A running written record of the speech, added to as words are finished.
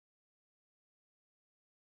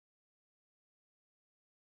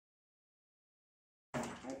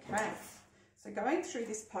Okay, so going through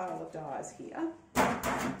this pile of dies here,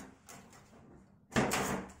 and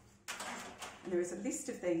there is a list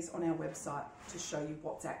of these on our website to show you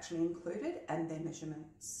what's actually included and their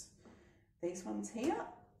measurements. These ones here,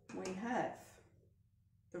 we have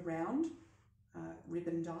the round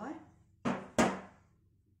ribbon die. Now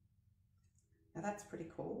that's pretty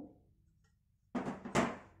cool.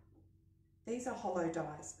 These are hollow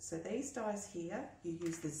dies. So these dies here, you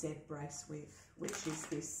use the Z brace with, which is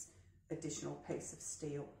this additional piece of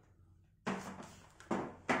steel.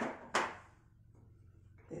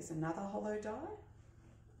 There's another hollow die,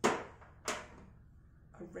 a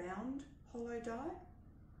round hollow die,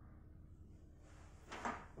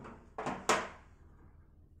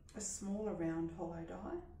 a smaller round hollow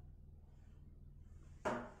die,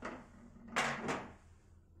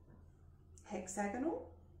 hexagonal.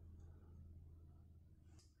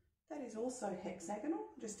 That is also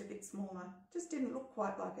hexagonal, just a bit smaller. Just didn't look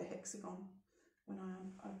quite like a hexagon when I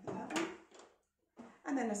opened that one.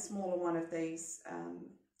 And then a smaller one of these,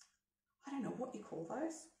 I don't know what you call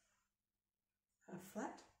those. A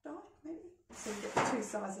flat die, maybe? So you get the two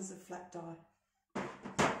sizes of flat die.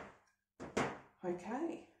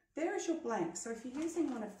 Okay, there is your blank. So if you're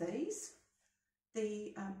using one of these,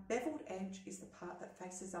 the beveled edge is the part that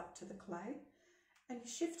faces up to the clay, and you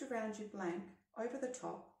shift around your blank over the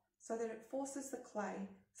top so that it forces the clay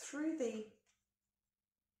through the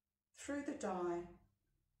die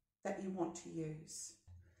that you want to use.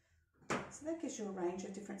 So that gives you a range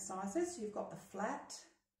of different sizes. You've got the flat,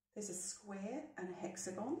 there's a square and a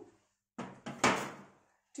hexagon,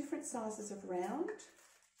 different sizes of round,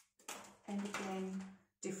 and again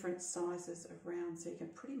different sizes of round, so you can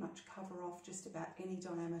pretty much cover off just about any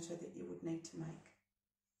diameter that you would need to make.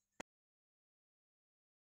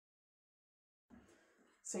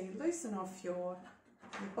 So you loosen off your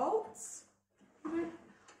bolts. I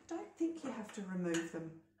don't think you have to remove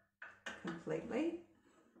them completely.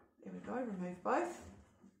 There we go, remove both.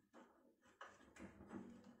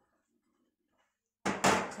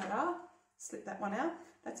 Ta-da, slip that one out.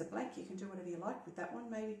 That's a blank, you can do whatever you like with that one.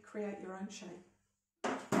 Maybe create your own shape.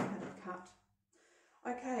 Have it cut.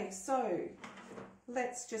 Okay, so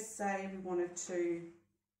let's just say we wanted to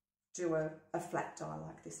do a flat die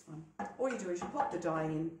like this one. All you do is you pop the die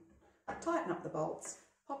in, tighten up the bolts,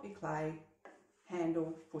 pop your clay,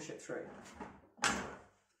 handle, push it through.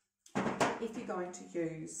 If you're going to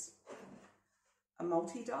use a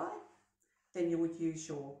multi-die, then you would use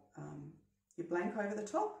your blank over the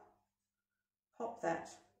top, pop that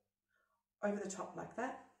over the top like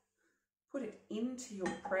that, put it into your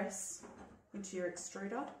press, into your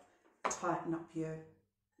extruder, tighten up your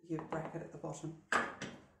bracket at the bottom.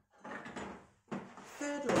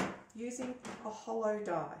 Thirdly, using a hollow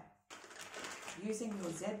die, using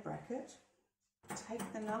your Z bracket, take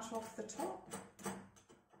the nut off the top,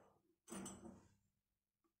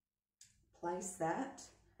 place that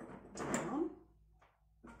down.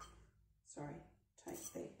 Sorry, take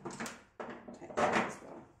that as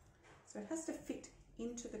well. So it has to fit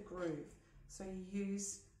into the groove. So you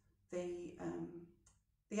use the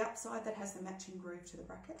upside that has the matching groove to the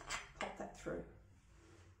bracket, pop that through.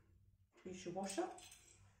 Use your washer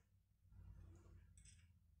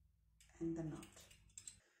and the nut.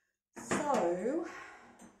 So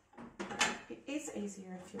it is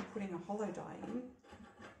easier if you're putting a hollow die in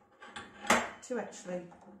to actually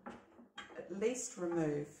at least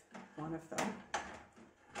remove one of them,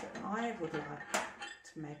 but I would like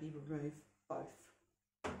to maybe remove both.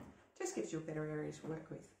 Just gives you a better area to work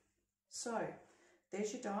with. So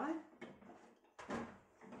there's your die.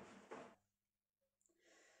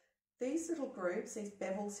 These little grooves, these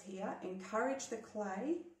bevels here, encourage the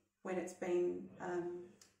clay when it's been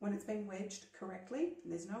wedged correctly,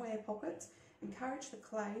 and there's no air pockets, encourage the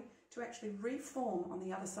clay to actually reform on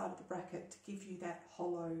the other side of the bracket to give you that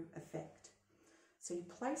hollow effect. So you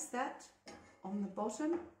place that on the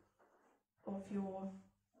bottom of your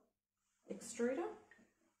extruder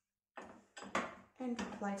and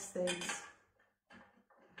place these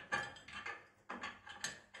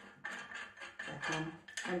back on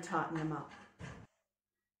and tighten them up.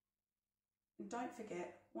 And don't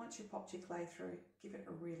forget, once you've popped your clay through, give it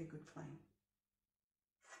a really good clean.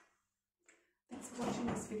 Thanks for watching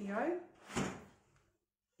this video.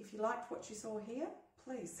 If you liked what you saw here,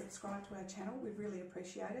 please subscribe to our channel. We really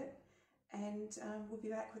appreciate it. And we'll be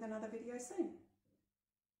back with another video soon.